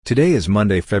Today is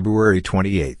Monday, February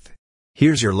 28th.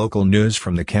 Here's your local news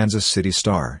from the Kansas City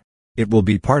Star. It will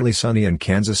be partly sunny in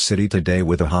Kansas City today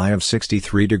with a high of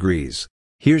 63 degrees.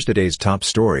 Here's today's top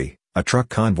story. A truck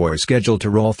convoy scheduled to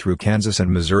roll through Kansas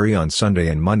and Missouri on Sunday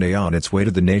and Monday on its way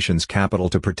to the nation's capital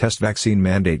to protest vaccine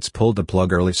mandates pulled the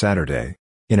plug early Saturday.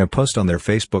 In a post on their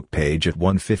Facebook page at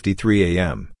 1:53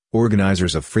 a.m.,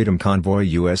 organizers of Freedom Convoy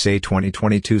USA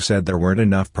 2022 said there weren't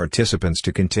enough participants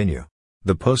to continue.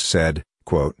 The post said,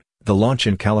 quote, "The launch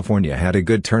in California had a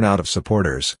good turnout of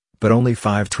supporters, but only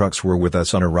 5 trucks were with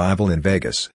us on arrival in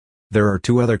Vegas. There are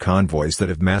 2 other convoys that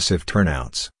have massive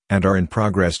turnouts, and are in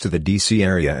progress to the D.C.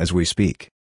 area as we speak.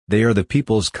 They are the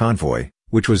People's Convoy,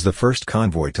 which was the first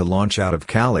convoy to launch out of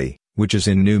Cali, which is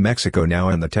in New Mexico now,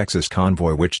 and the Texas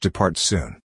Convoy, which departs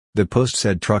soon." The post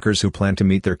said truckers who plan to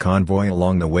meet their convoy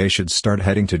along the way should start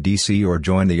heading to D.C. or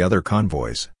join the other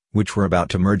convoys, which were about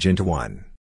to merge into one.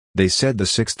 They said the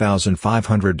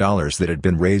 $6,500 that had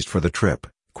been raised for the trip,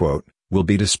 quote, "will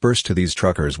be dispersed to these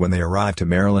truckers when they arrive to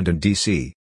Maryland and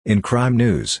D.C. In crime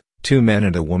news, 2 men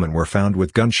and a woman were found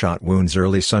with gunshot wounds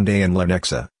early Sunday in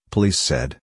Lenexa, police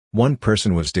said. One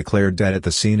person was declared dead at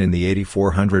the scene in the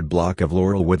 8400 block of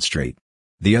Laurelwood Street.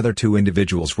 The other 2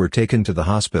 individuals were taken to the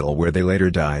hospital where they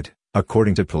later died,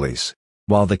 according to police.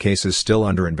 While the case is still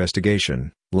under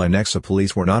investigation, Lenexa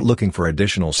police were not looking for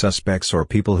additional suspects or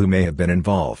people who may have been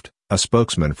involved, a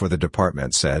spokesman for the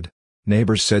department said.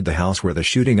 Neighbors said the house where the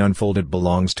shooting unfolded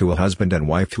belongs to a husband and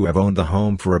wife who have owned the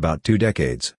home for about 2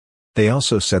 decades. They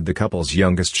also said the couple's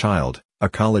youngest child, a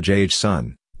college-age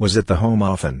son, was at the home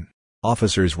often.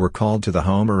 Officers were called to the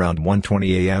home around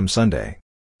 1:20 a.m. Sunday.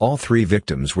 All 3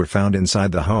 victims were found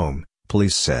inside the home,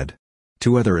 police said.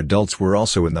 2 other adults were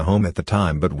also in the home at the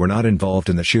time but were not involved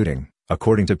in the shooting,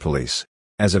 according to police.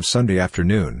 As of Sunday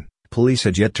afternoon, police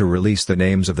had yet to release the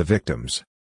names of the victims.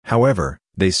 However,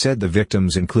 they said the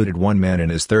victims included 1 man in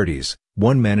his 30s,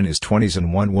 1 man in his 20s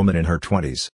and 1 woman in her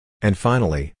 20s. And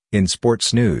finally, in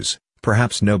sports news,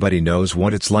 perhaps nobody knows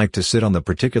what it's like to sit on the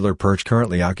particular perch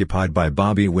currently occupied by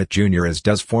Bobby Witt Jr. as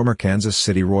does former Kansas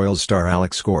City Royals star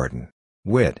Alex Gordon.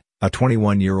 Witt, a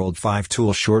 21-year-old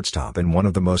 5-tool shortstop and one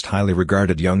of the most highly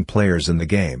regarded young players in the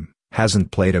game, hasn't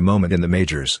played a moment in the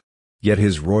majors. Yet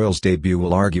his Royals debut will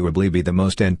arguably be the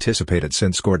most anticipated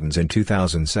since Gordon's in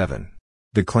 2007.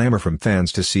 The clamor from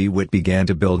fans to see Witt began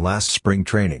to build last spring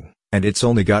training, and it's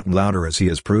only gotten louder as he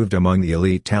has proved among the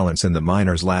elite talents in the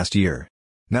minors last year.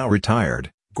 Now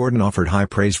retired, Gordon offered high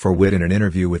praise for Witt in an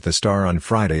interview with the Star on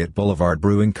Friday at Boulevard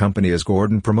Brewing Company as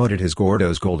Gordon promoted his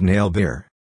Gordo's Golden Ale beer.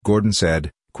 Gordon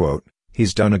said, quote,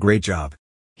 "He's done a great job.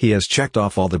 He has checked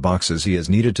off all the boxes he has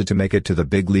needed to make it to the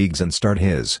big leagues and start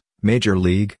his major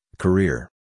league career.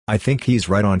 I think he's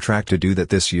right on track to do that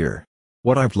this year.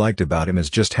 What I've liked about him is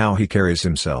just how he carries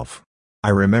himself. I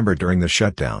remember during the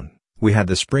shutdown, we had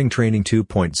the Spring Training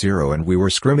 2.0 and we were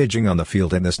scrimmaging on the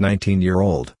field and this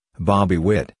 19-year-old, Bobby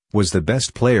Witt, was the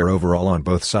best player overall on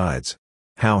both sides.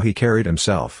 How he carried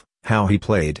himself, how he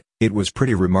played, it was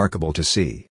pretty remarkable to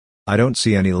see. I don't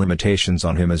see any limitations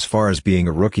on him as far as being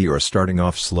a rookie or starting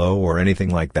off slow or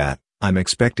anything like that. I'm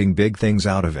expecting big things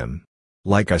out of him.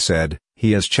 Like I said,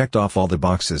 he has checked off all the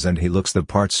boxes and he looks the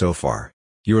part so far."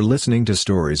 You're listening to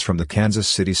stories from the Kansas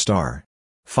City Star.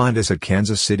 Find us at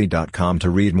kansascity.com to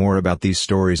read more about these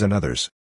stories and others.